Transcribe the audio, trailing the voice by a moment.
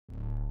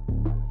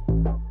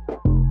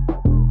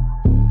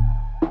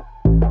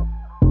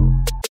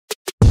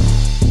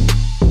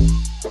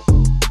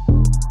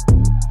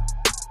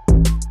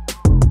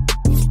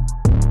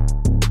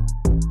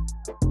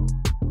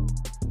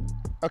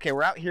Okay,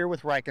 we're out here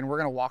with Riken. We're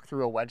going to walk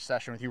through a wedge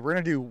session with you. We're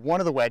going to do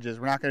one of the wedges.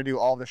 We're not going to do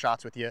all of the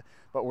shots with you,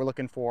 but we're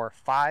looking for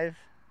 5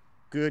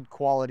 good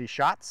quality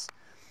shots.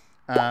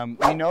 We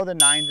know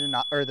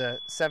the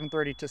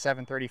 730 to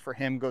 730 for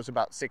him goes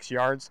about 6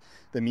 yards.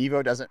 The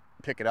Mevo doesn't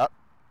pick it up.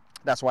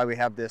 That's why we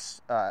have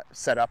this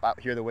set up out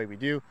here the way we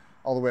do,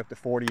 all the way up to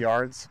 40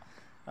 yards.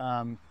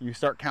 You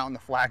start counting the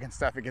flag and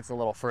stuff, it gets a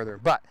little further.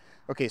 But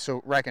okay,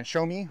 so Riken,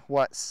 show me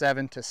what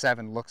 7 to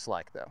 7 looks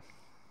like though.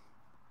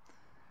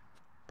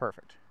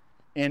 Perfect.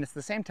 And it's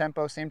the same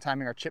tempo, same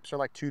timing. Our chips are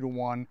like 2 to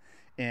 1,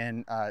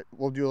 and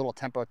we'll do a little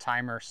tempo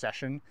timer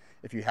session.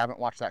 If you haven't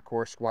watched that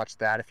course, watch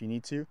that if you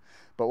need to,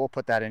 but we'll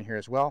put that in here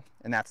as well.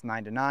 And that's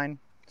 9 to 9.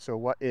 So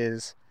what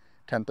is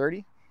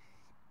 10:30?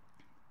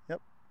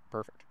 Yep,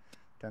 perfect.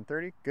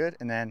 10:30, good.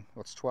 And then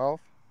what's 12?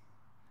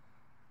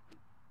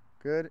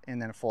 Good.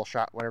 And then a full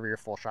shot, whatever your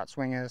full shot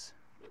swing is.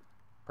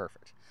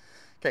 Perfect.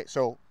 Okay,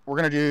 so we're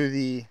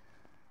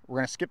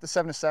gonna skip the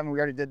 7 to 7. We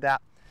already did that.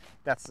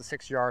 That's the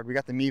 6 yard. We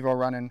got the Mevo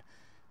running.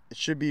 It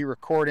should be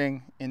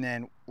recording, and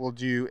then we'll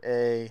do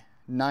a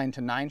 9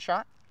 to 9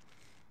 shot,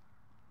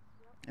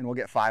 and we'll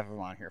get 5 of them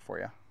on here for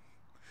you.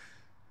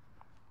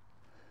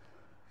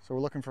 So we're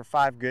looking for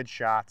 5 good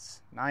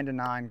shots, 9 to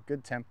 9,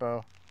 good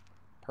tempo,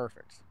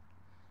 perfect.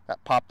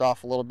 That popped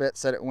off a little bit,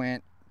 said it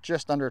went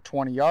just under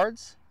 20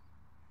 yards,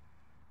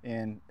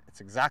 and it's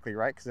exactly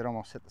right because it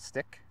almost hit the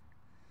stick.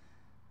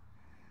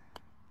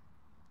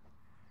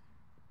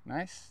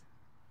 Nice.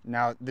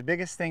 Now, the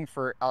biggest thing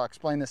I'll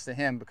explain this to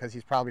him because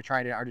he's probably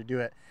trying to already do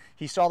it.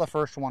 He saw the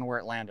first one where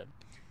it landed,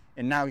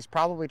 and now he's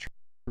probably trying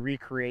to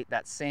recreate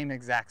that same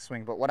exact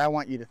swing. But what I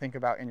want you to think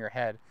about in your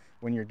head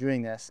when you're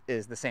doing this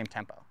is the same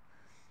tempo.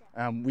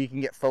 We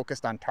can get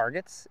focused on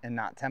targets and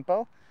not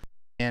tempo,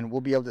 and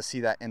we'll be able to see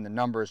that in the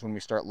numbers when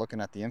we start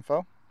looking at the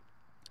info.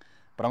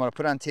 But I'm going to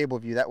put it on table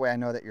view. That way I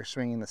know that you're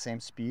swinging the same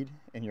speed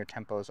and your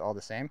tempo is all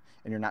the same,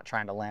 and you're not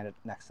trying to land it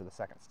next to the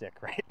second stick,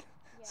 right? Yeah.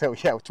 So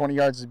yeah, 20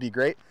 yards would be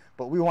great,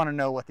 but we want to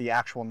know what the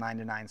actual 9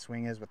 to 9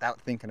 swing is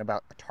without thinking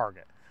about a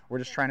target. We're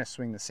just trying to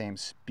swing the same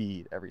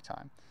speed every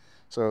time.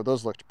 So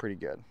those looked pretty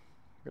good.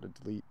 I'm going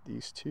to delete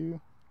these 2.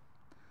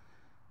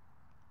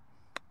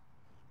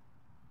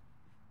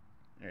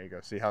 There you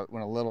go. See how it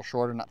went a little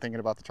shorter, not thinking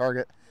about the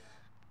target?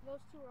 Yeah. Those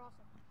 2 are also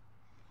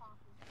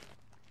poppy.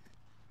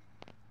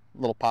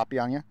 A little poppy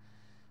on you.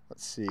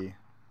 Let's see.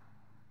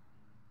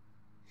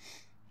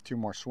 2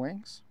 more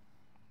swings.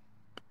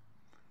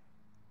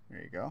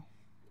 There you go.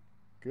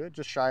 Good.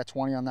 Just shy of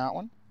 20 on that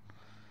one.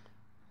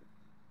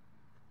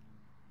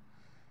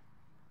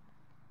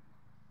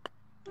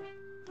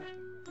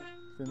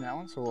 In that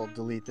one, so we'll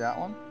delete that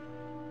one.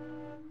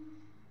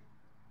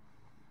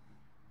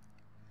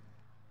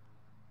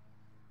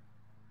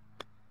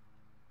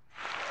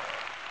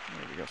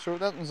 There we go. So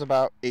that one's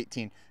about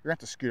 18. You're going to have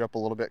to scoot up a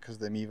little bit because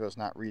the Mevo's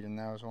not reading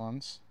those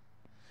ones.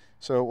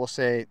 So we'll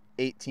say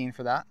 18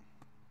 for that.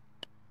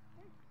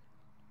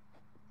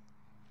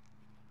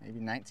 Maybe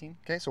 19.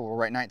 Okay, so we'll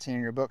write 19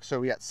 in your book. So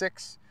we got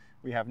 6,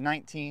 we have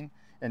 19,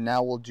 and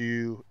now we'll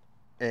do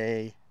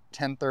a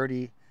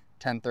 10:30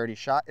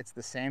 shot. It's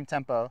the same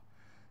tempo,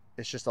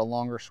 it's just a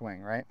longer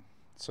swing, right?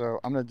 So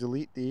I'm going to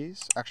delete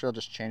these. Actually, I'll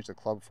just change the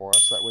club for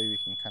us. That way we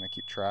can kind of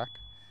keep track.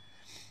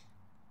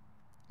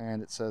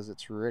 And it says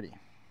it's ready.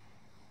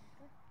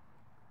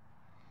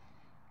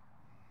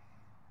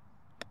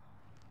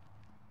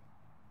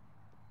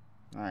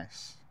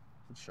 Nice.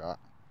 Good shot.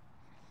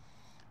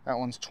 That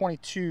one's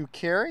 22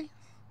 carry.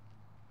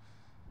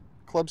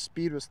 Club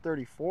speed was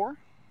 34.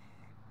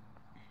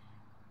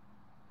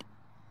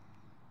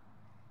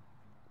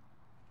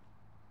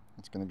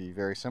 It's going to be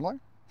very similar.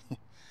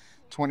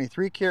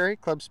 23 carry,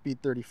 club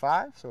speed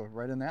 35, so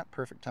right in that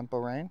perfect tempo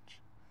range.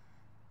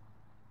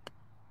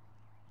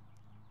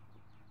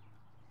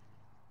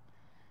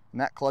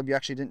 And that club you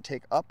actually didn't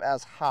take up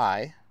as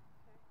high.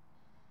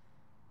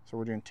 So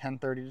we're doing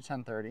 10:30 to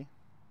 10:30.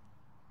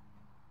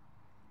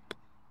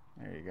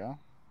 There you go.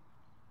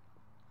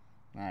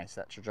 Nice,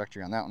 that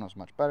trajectory on that one was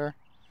much better.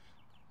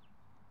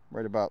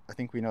 Right about, I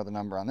think we know the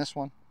number on this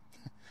one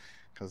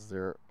because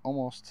they're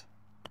almost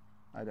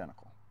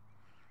identical.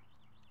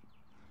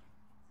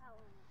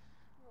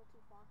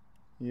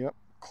 Yep,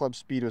 club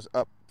speed was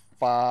up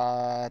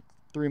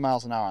 3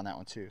 miles an hour on that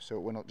one too, so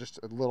it went just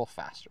a little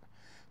faster.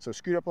 So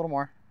scoot up a little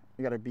more.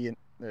 You got to be in,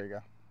 there you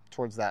go,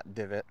 towards that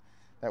divot.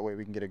 That way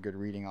we can get a good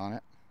reading on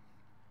it.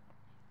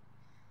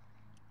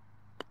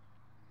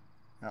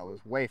 That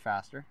was way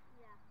faster.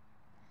 Yeah.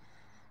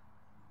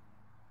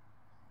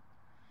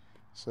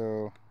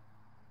 So,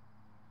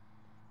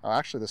 oh,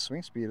 actually the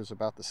swing speed is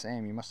about the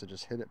same. You must have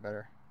just hit it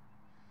better.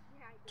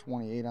 Yeah,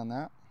 28 on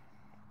that.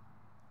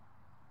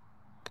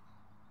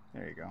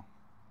 There you go.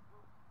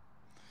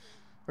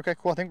 Okay,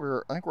 cool. I think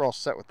we're all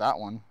set with that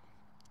one.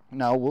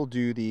 Now we'll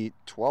do the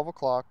 12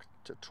 o'clock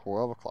to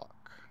 12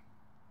 o'clock.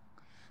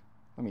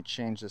 Let me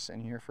change this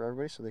in here for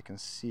everybody so they can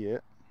see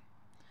it.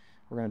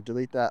 We're going to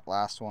delete that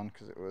last one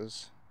because it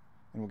was,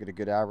 and we'll get a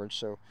good average.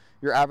 So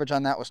your average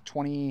on that was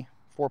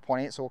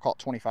 24.8, so we'll call it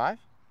 25.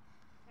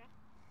 Okay.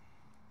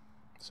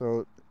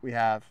 So we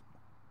have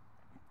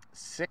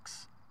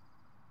 6,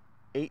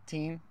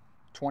 18,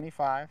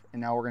 25,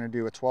 and now we're going to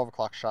do a 12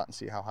 o'clock shot and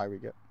see how high we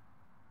get.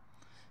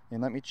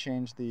 And let me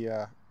change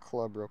the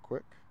club real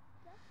quick.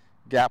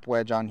 Gap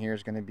wedge on here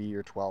is going to be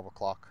your 12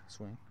 o'clock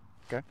swing.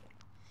 Okay.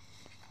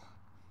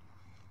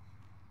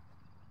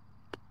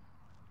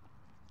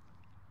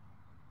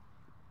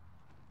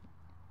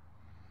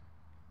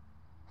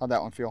 How'd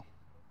that one feel?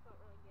 Felt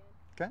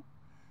really good.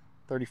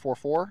 Okay.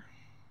 34.4.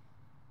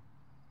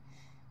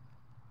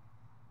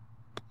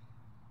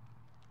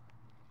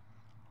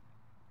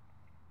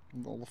 A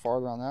little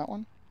farther on that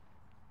one.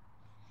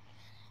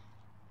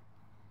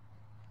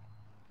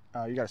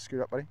 You got to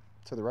scoot up, buddy.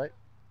 To the right.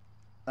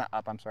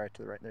 Up, I'm sorry,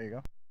 to the right. There you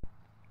go.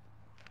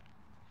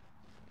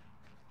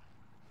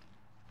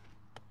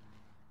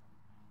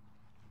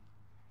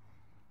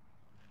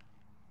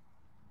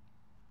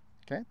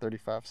 Okay,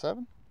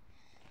 35.7.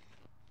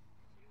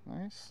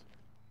 Nice.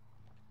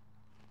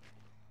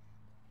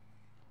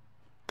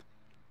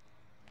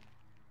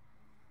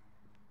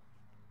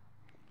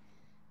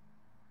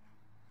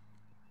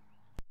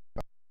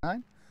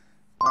 Nine.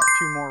 All right,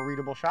 2 more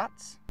readable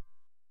shots.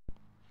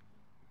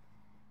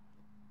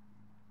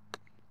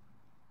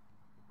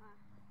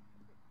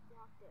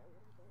 Blocked it a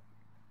little bit.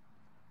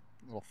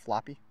 A little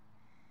floppy.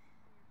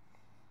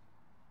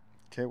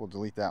 Okay, we'll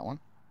delete that one.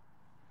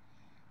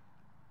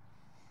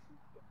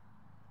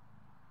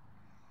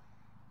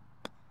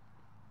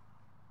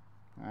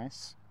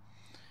 Nice.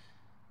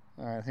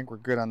 All right, I think we're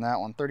good on that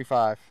one.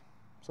 35.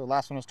 So the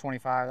last one was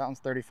 25. That one's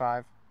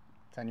 35.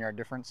 10-yard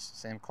difference.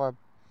 Same club.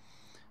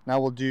 Now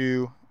we'll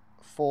do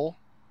full.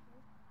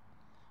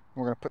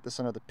 We're going to put this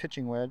under the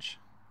pitching wedge.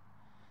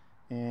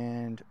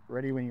 And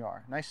ready when you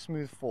are. Nice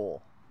smooth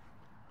full.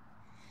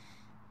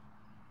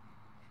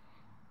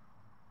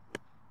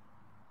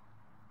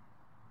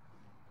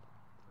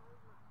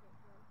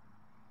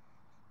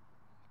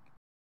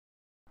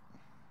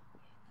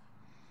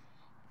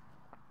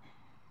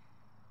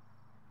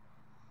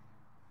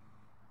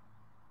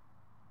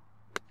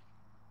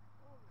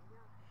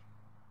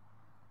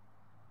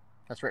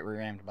 That's right where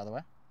you aimed, by the way.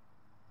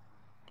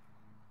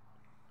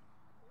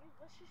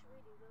 Let's just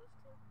redo those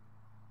two.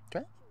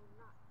 Okay. Those two are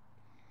not.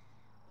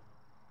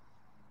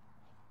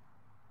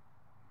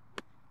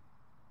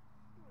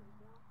 There we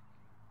go.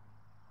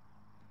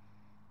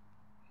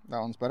 That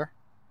one's better?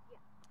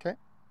 Yeah. Okay.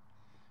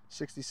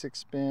 66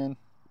 spin.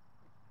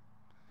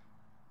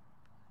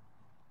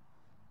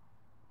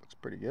 Looks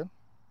pretty good.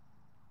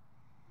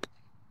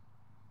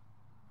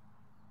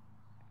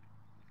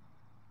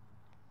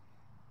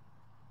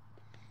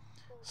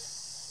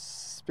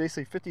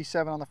 Basically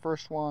 57 on the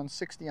first one,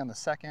 60 on the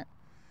second.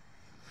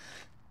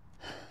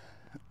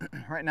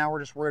 Right now we're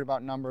just worried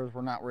about numbers.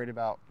 We're not worried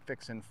about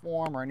fixing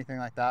form or anything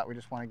like that. We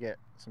just want to get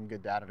some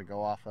good data to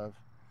go off of.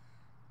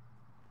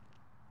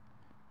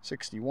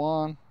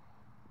 61.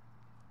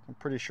 I'm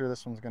pretty sure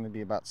this one's going to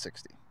be about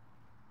 60.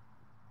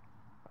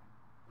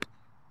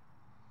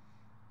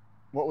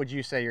 What would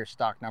you say your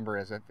stock number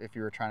is if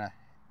you were trying to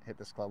hit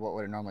this club? What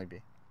would it normally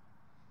be?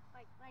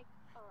 Like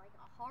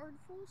a hard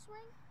full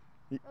swing?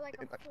 Or like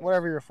a full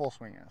Whatever your full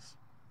swing is.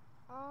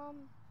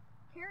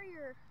 Carry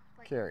or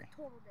like Carry.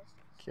 total distance?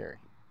 Carry.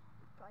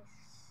 Probably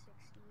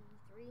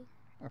 63.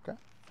 Okay.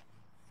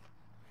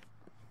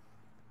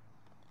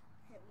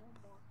 Hit one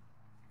more.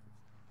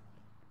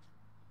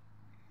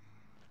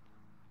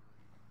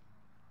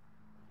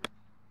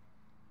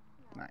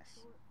 No, Nice.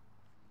 short.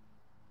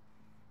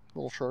 A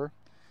little shorter.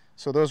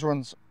 So those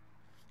ones,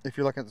 if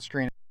you look at the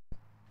screen,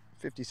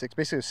 56,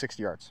 basically it was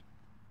 60 yards.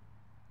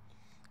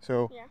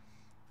 So Yeah.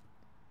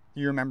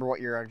 you remember what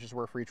your yardages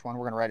were for each one?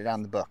 We're going to write it down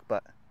in the book,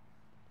 but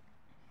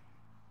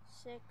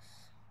 6.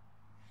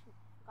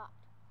 Got.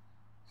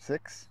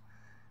 6,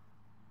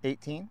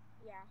 18,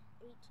 Yeah.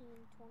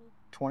 18, 20,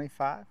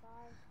 25,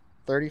 5,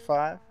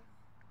 35,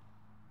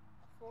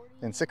 40,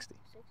 and 60.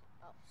 60.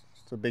 Oh,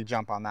 60. So a big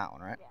jump on that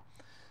one, right? Yeah.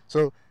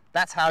 So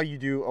that's how you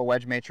do a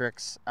wedge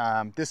matrix.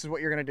 This is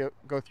what you're going to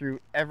go through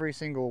every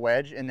single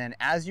wedge, and then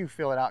as you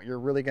fill it out, you're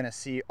really going to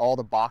see all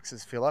the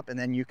boxes fill up, and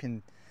then you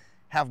can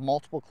have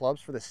multiple clubs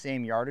for the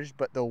same yardage,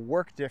 but they'll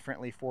work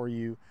differently for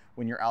you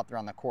when you're out there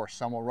on the course.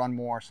 Some will run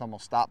more, some will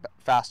stop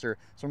faster,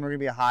 some are going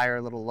to be higher,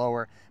 a little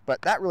lower,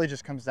 but that really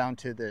just comes down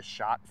to the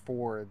shot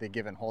for the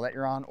given hole that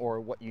you're on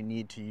or what you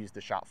need to use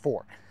the shot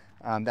for.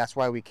 That's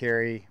why we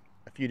carry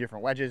a few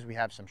different wedges. We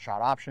have some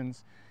shot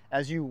options.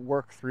 As you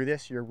work through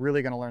this, you're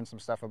really going to learn some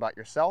stuff about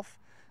yourself,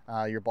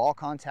 your ball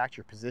contact,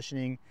 your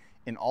positioning,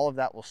 and all of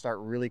that will start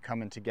really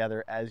coming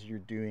together as you're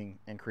doing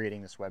and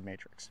creating this web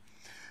matrix.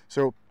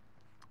 So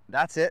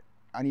that's it.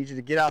 I need you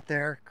to get out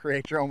there,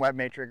 create your own web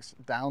matrix,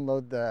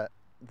 download the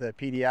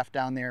PDF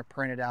down there,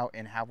 print it out,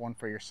 and have one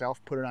for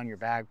yourself. Put it on your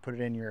bag, put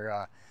it in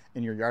your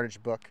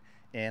yardage book,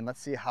 and let's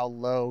see how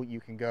low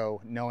you can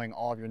go knowing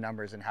all of your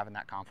numbers and having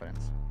that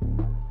confidence.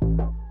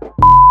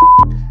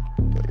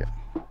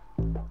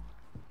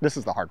 This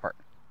is the hard part.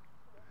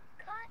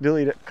 Cut.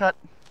 Delete it, cut,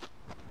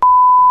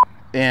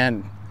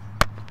 and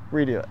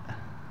redo it.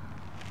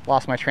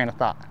 Lost my train of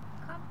thought.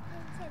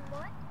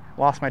 What?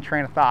 Lost my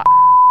train of thought.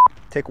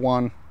 Take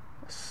one,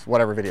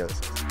 whatever video this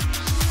is.